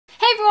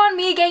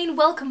Hi again,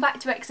 welcome back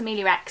to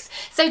xameliax.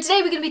 So today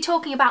we're going to be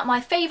talking about my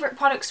favourite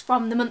products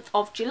from the month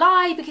of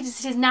July because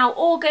it is now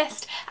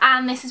August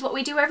and this is what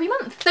we do every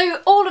month.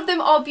 So all of them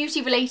are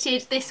beauty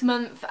related this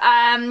month.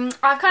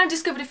 I've kind of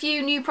discovered a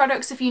few new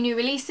products, a few new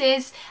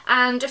releases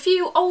and a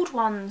few old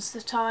ones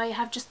that I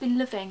have just been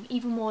loving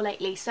even more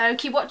lately. So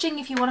keep watching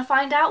if you want to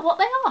find out what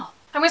they are.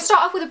 I'm going to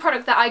start off with a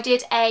product that I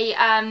did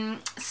a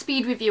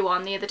speed review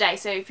on the other day,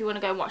 so if you want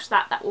to go and watch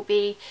that, that will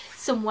be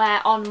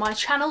somewhere on my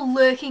channel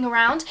lurking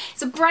around.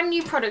 It's a brand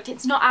new product,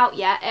 it's not out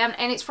yet,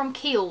 and it's from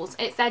Kiehl's.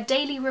 It's their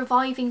Daily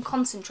Reviving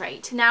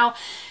Concentrate. Now,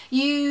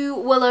 you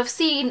will have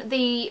seen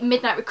the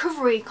Midnight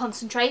Recovery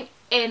Concentrate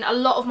in a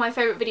lot of my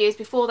favourite videos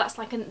before. That's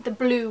like the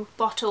blue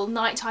bottle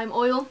nighttime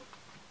oil.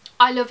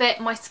 I love it,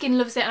 my skin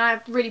loves it, and I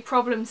have really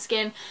problem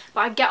skin,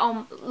 but I get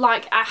on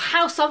like a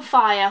house on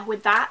fire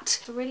with that.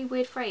 It's a really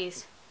weird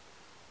phrase.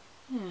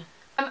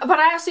 But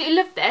I absolutely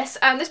love this.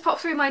 This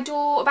popped through my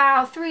door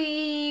about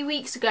 3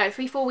 weeks ago,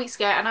 3-4 weeks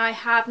ago, and I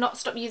have not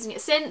stopped using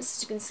it since.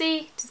 As you can see,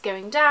 it is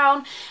going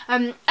down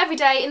every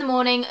day in the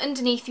morning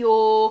underneath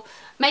your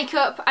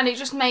makeup, and it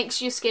just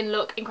makes your skin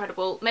look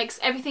incredible. Makes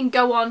everything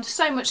go on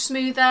so much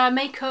smoother.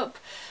 Makeup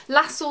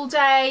lasts all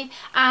day,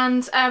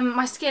 and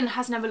my skin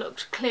has never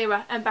looked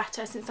clearer and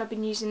better since I've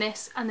been using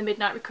this, and the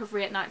Midnight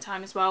Recovery at night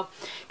time as well.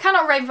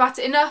 Cannot rave about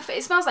it enough.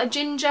 It smells like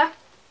ginger.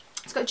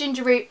 It's got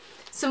ginger root,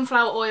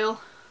 sunflower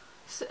oil,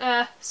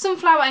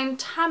 sunflower and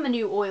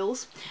tamanu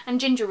oils and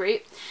ginger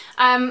root,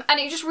 and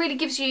it just really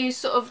gives you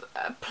sort of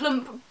a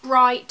plump,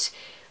 bright,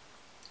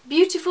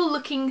 beautiful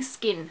looking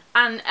skin,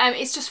 and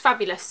it's just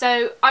fabulous.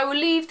 So I will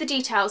leave the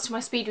details to my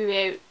speed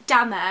review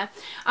down there.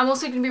 I'm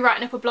also going to be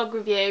writing up a blog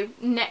review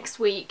next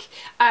week,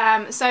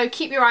 so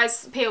keep your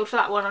eyes peeled for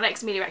that one on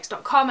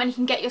xameliax.com, and you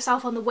can get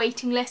yourself on the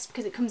waiting list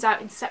because it comes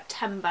out in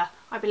September,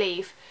 I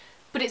believe.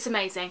 But it's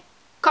amazing.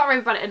 Can't rave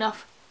about it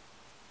enough.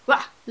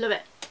 Wow, love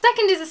it.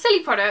 Second is a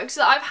silly product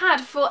that I've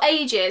had for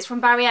ages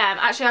from Barry M.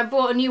 Actually, I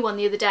bought a new one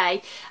the other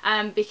day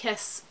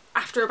because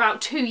after about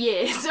 2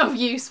 years of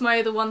use my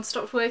other one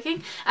stopped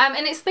working,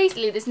 and it's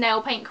basically this nail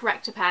paint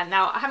corrector pen.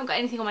 Now I haven't got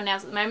anything on my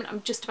nails at the moment,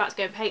 I'm just about to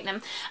go and paint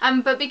them,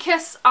 but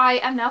because I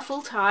am now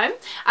full-time,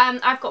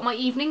 I've got my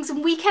evenings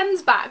and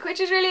weekends back,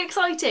 which is really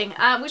exciting,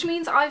 which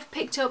means I've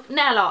picked up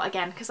nail art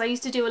again, because I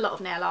used to do a lot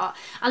of nail art.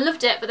 I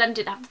loved it, but then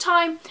didn't have the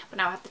time, but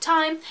now I have the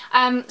time.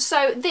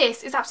 So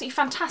this is absolutely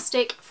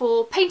fantastic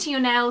for painting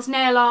your nails,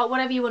 nail art,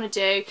 whatever you want to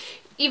do,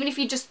 even if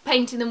you're just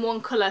painting them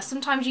one colour.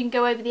 Sometimes you can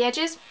go over the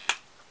edges.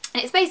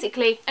 And it's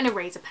basically an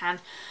eraser pen.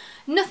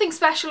 Nothing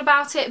special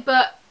about it,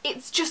 but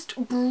it's just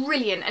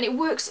brilliant and it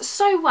works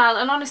so well.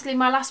 And honestly,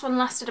 my last one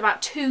lasted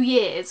about 2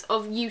 years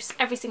of use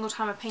every single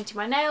time I painted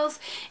my nails.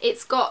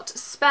 It's got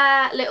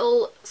spare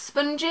little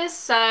sponges,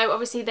 so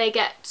obviously they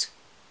get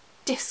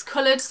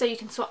discoloured so you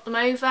can swap them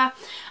over,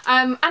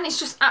 and it's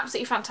just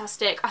absolutely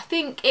fantastic. I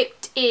think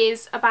it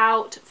is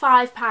about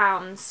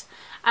 £5.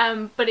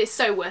 But it's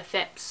so worth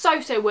it,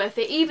 so worth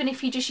it, even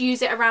if you just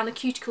use it around the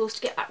cuticles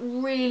to get that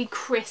really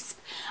crisp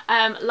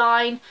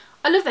line.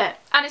 I love it,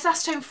 and it's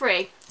acetone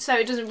free, so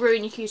it doesn't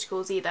ruin your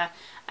cuticles either.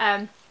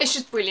 It's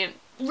just brilliant,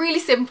 really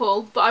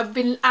simple, but I've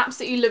been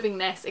absolutely loving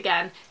this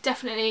again.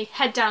 Definitely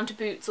head down to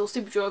Boots or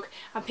Superdrug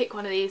and pick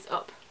one of these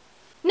up.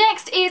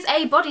 Next is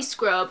a body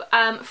scrub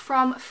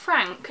from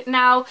Frank.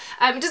 Now,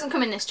 it doesn't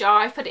come in this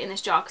jar. I've put it in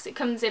this jar because it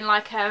comes in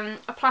like a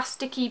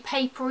plasticky,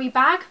 papery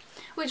bag,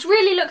 which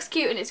really looks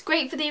cute and it's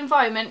great for the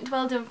environment.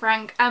 Well done,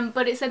 Frank.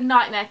 But it's a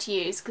nightmare to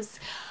use because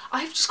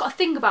I've just got a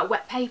thing about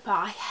wet paper.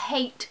 I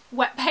hate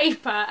wet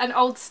paper and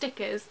old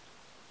stickers.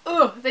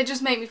 Ugh, they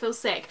just make me feel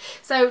sick.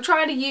 So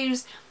trying to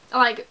use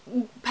like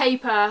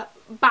paper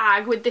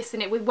bag with this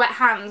in it with wet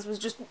hands was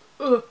just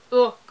no,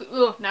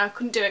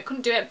 couldn't do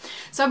it.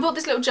 So I bought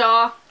this little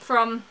jar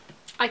from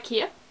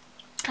IKEA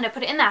and I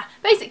put it in there.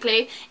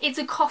 Basically, it's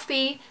a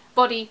coffee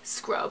body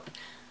scrub.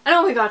 And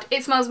oh my god,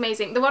 it smells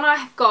amazing. The one I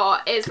have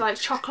got is like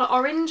chocolate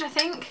orange, I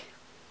think.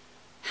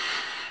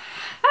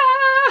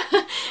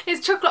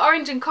 It's chocolate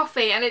orange and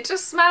coffee, and it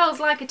just smells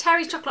like a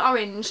Terry's chocolate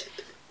orange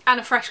and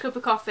a fresh cup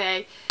of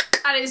coffee.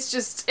 And it's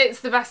just,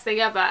 it's the best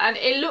thing ever. And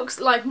it looks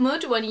like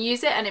mud when you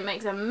use it, and it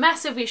makes a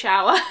mess of your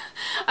shower.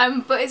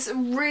 But it's a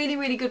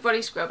really good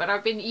body scrub, and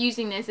I've been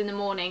using this in the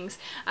mornings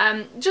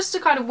just to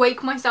kind of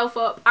wake myself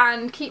up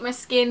and keep my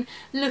skin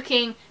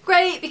looking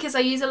great, because I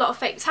use a lot of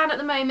fake tan at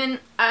the moment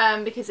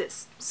because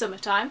it's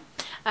summertime.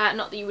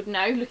 Not that you would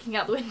know looking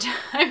out the window.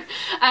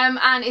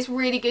 And it's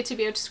really good to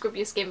be able to scrub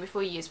your skin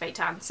before you use fake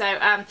tan. So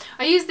I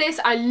use this.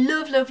 I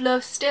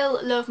love, still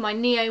love my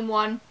neon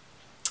one.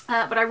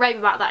 But I rave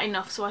about that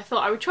enough, so I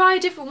thought I would try a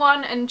different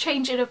one and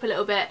change it up a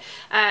little bit.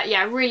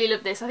 Yeah, I really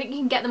love this. I think you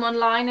can get them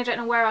online. I don't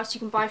know where else you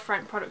can buy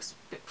Frank products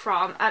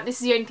from.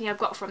 This is the only thing I've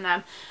got from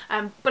them,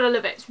 but I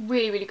love it. It's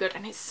really good,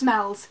 and it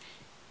smells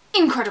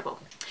incredible.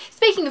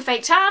 Speaking of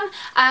fake tan,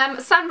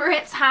 San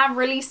Moritz have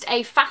released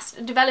a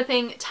fast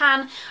developing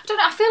tan. I don't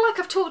know, I feel like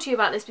I've talked to you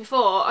about this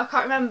before, I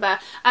can't remember,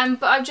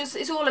 but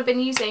it's all I've been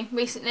using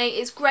recently.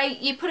 It's great,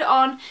 you put it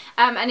on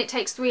and it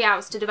takes 3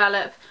 hours to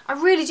develop. I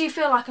really do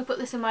feel like I put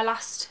this in my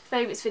last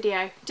favourites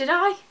video. Did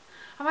I?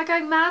 Am I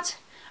going mad?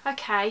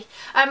 Okay.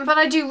 But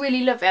I do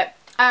really love it.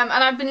 And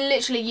I've been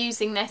literally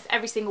using this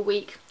every single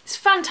week. It's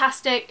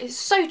fantastic. It's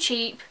so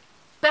cheap.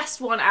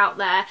 Best one out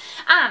there.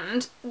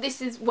 And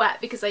this is wet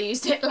because I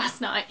used it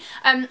last night.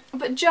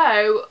 But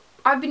Joe,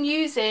 I've been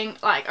using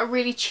like a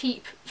really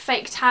cheap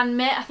fake tan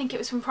mitt. I think it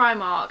was from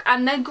Primark,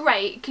 and they're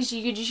great because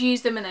you could just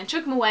use them and then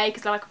chuck them away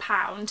because they're like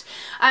 £1.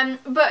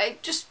 But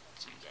it just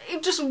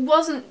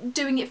wasn't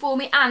doing it for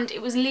me, and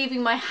it was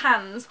leaving my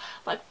hands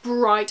like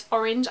bright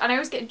orange. And I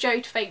always get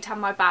Joe to fake tan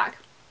my back.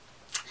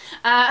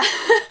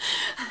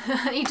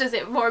 He does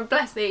it for him,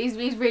 bless me, he's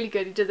really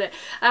good, he does it.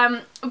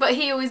 But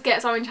he always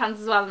gets orange hands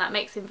as well, and that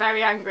makes him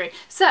very angry.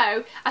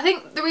 So I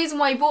think the reason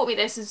why he bought me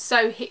this is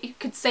so he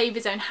could save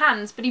his own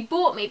hands, but he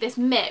bought me this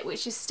mitt,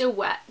 which is still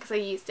wet because I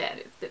used it and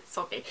it's a bit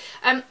soggy.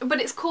 But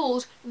it's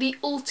called the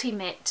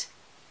Ultimate.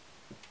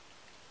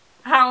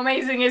 How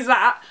amazing is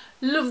that?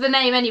 Love the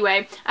name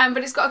anyway. But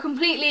it's got a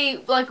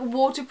completely like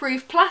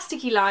waterproof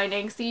plasticky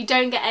lining, so you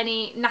don't get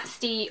any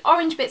nasty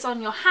orange bits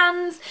on your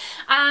hands,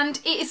 and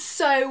it is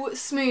so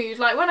smooth.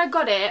 Like when I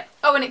got it,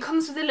 oh, and it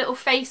comes with a little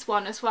face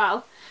one as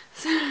well.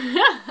 So,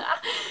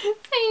 you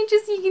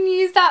can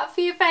use that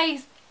for your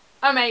face.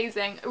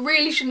 Amazing.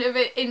 Really shouldn't have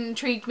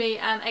intrigued me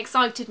and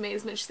excited me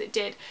as much as it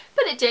did,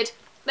 but it did.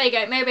 There you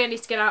go. Maybe I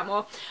need to get out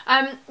more.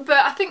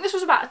 But I think this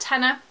was about a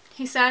tenner,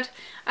 he said.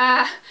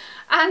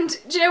 And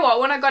do you know what?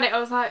 When I got it, I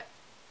was like,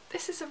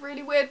 this is a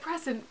really weird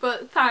present,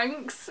 but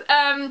thanks.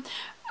 And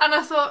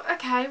I thought,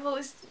 okay, well,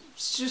 it's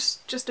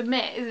just a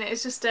mitt, isn't it?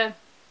 It's just a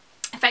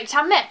fake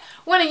tan mitt.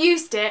 When I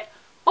used it,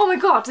 oh my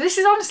god, this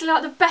is honestly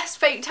like the best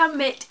fake tan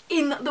mitt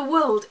in the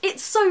world.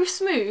 It's so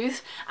smooth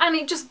and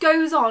it just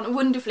goes on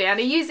wonderfully. And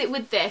I use it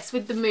with this,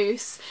 with the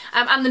mousse,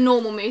 and the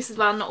normal mousse as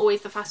well, not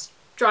always the fast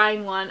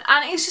drying one,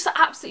 and it's just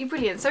absolutely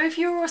brilliant. So if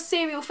you're a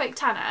serial fake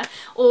tanner,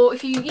 or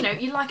if you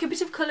like a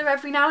bit of colour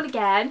every now and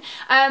again,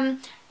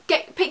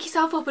 pick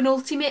yourself up an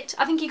Ultimate.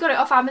 I think you got it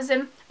off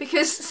Amazon,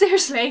 because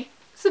seriously,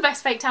 it's the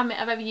best fake tan mitt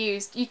I've ever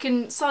used. You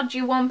can sod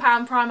your £1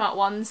 Primark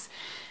ones.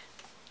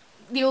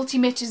 The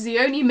Ultimate is the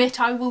only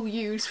mitt I will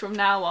use from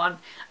now on.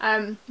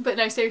 But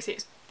no, seriously,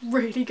 it's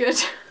really good.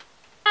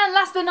 And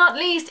last but not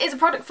least is a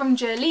product from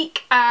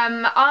Xameliax.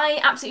 I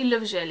absolutely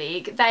love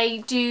Xameliax. They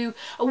do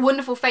a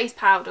wonderful face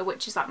powder,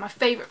 which is like my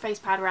favourite face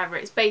powder ever.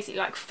 It's basically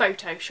like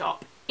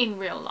Photoshop in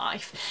real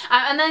life.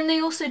 And then they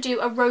also do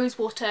a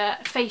rosewater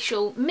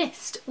facial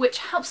mist, which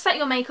helps set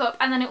your makeup,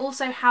 and then it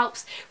also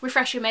helps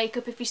refresh your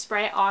makeup if you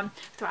spray it on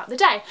throughout the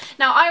day.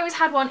 Now, I always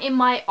had one in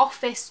my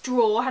office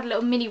drawer, had a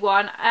little mini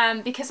one,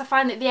 because I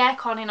find that the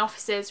aircon in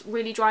offices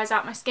really dries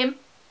out my skin.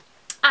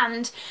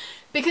 And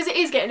because it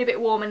is getting a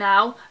bit warmer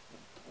now,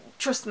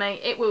 trust me,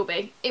 it will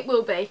be. It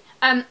will be.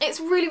 It's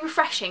really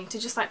refreshing to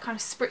just like kind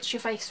of spritz your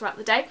face throughout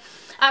the day.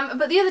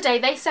 But the other day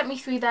they sent me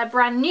through their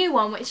brand new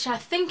one, which I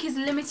think is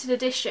limited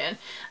edition,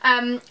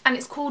 and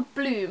it's called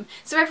Bloom.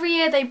 So every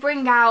year they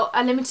bring out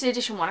a limited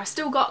edition one. I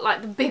still got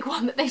like the big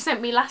one that they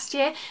sent me last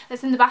year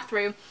that's in the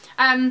bathroom.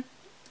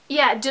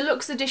 Yeah,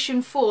 Deluxe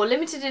Edition 4,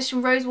 limited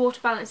edition rose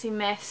water balancing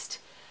mist.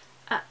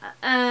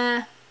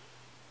 Oh,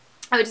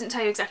 it doesn't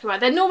tell you exactly why.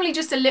 They're normally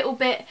just a little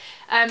bit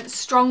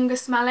stronger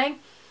smelling.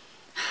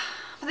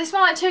 But they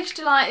smell like Turkish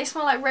Delight, they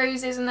smell like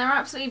roses, and they're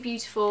absolutely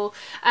beautiful.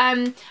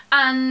 And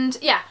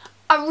yeah,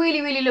 I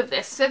really love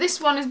this. So this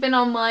one has been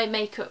on my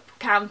makeup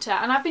counter,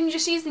 and I've been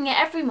just using it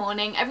every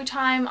morning. Every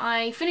time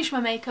I finish my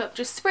makeup,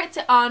 just spritz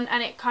it on,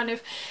 and it kind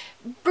of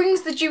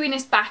brings the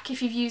dewiness back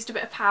if you've used a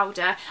bit of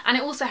powder, and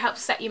it also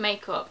helps set your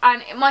makeup.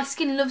 And my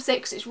skin loves it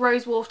because it's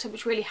rose water,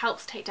 which really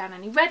helps take down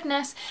any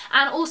redness.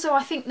 And also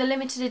I think the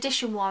limited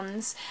edition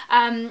ones,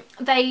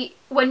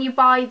 when you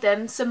buy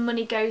them, some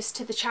money goes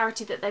to the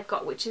charity that they've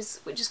got, which is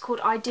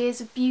called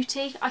Ideas of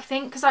Beauty, I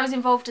think, because I was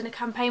involved in a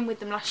campaign with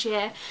them last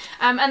year,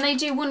 and they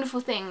do wonderful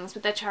things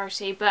with their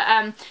charity.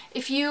 But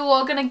if you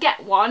are going to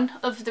get one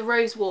of the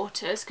rose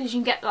waters, because you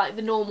can get like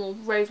the normal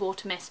rose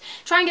water mist,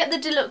 try and get the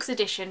deluxe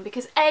edition,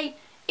 because A,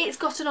 it's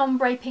got an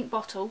ombre pink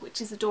bottle,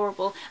 which is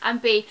adorable,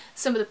 and B,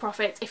 some of the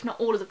profits, if not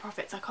all of the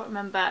profits, I can't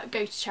remember,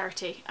 go to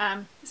charity.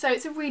 So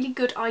it's a really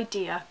good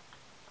idea.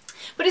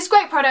 But it's a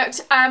great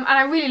product, and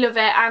I really love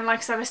it. And like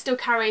I said, I still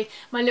carry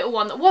my little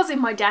one that was in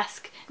my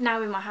desk,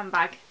 now in my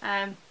handbag,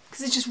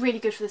 because it's just really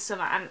good for the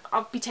summer, and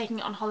I'll be taking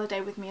it on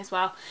holiday with me as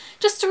well,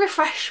 just to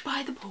refresh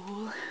by the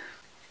pool.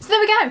 So there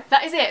we go,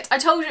 that is it. I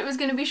told you it was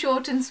going to be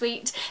short and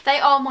sweet. They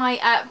are my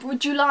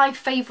July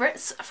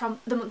favourites from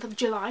the month of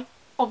July,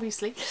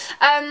 obviously.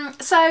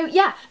 So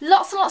yeah,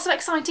 lots and lots of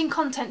exciting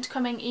content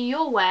coming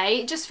your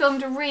way. Just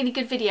filmed a really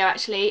good video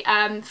actually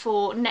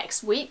for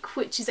next week,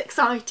 which is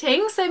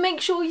exciting, so make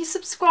sure you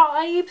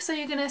subscribe so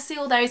you're going to see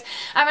all those.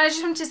 And I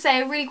just wanted to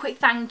say a really quick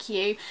thank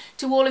you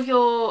to all of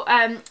your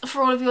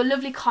for all of your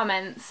lovely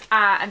comments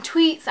and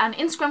tweets and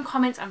Instagram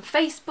comments and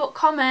Facebook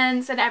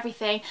comments and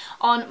everything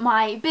on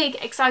my big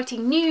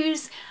exciting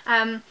news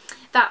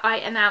that I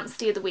announced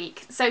the other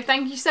week. So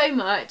thank you so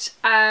much.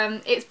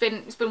 It's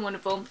been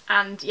wonderful,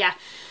 and yeah,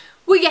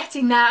 we're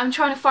getting there. I'm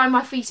trying to find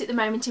my feet at the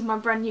moment in my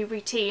brand new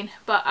routine,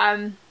 but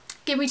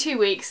Give me 2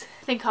 weeks,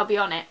 I think I'll be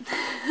on it.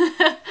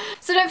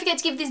 So don't forget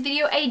to give this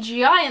video a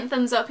giant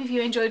thumbs up if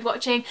you enjoyed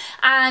watching,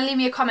 and leave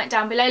me a comment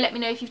down below. Let me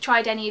know if you've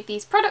tried any of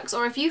these products,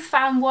 or if you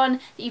found one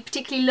that you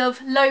particularly love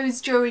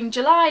loads during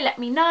July, let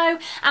me know.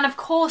 And of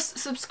course,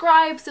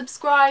 subscribe for lots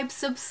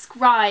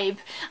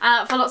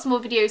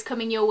more videos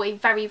coming your way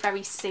very,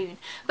 very soon.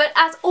 But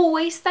as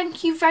always,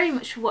 thank you very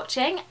much for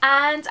watching,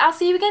 and I'll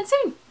see you again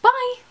soon.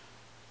 Bye!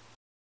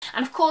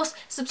 And of course,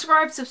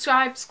 subscribe. We're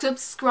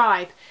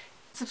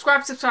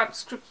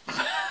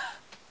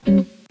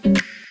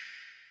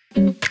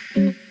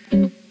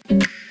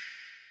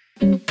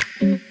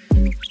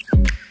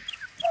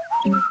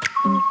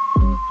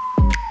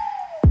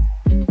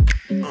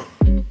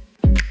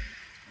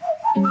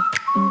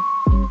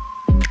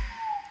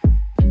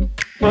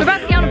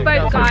about to get on a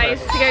boat,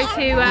 guys, to go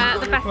to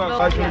the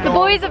festival. The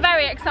boys are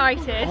very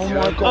excited.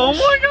 Oh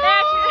my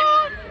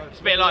god! It's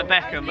a bit like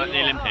Beckham at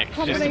the Olympics.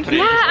 Just to put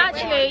it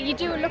actually, you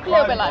do look a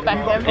little bit like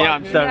Beckham. Yeah,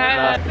 I'm so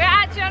glad. We're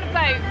actually on a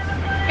boat,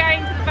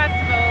 going to the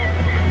festival.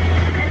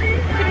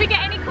 Could we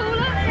get any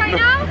cooler right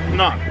now?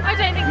 No. I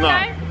don't think so.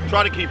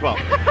 Try to keep up.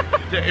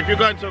 If you're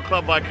going to a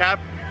club by cab,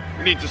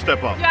 you need to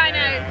step up. Yeah, I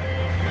know.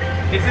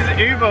 This is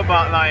Uber,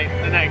 but like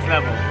the next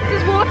level.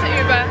 This is water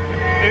Uber.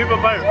 Uber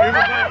boat.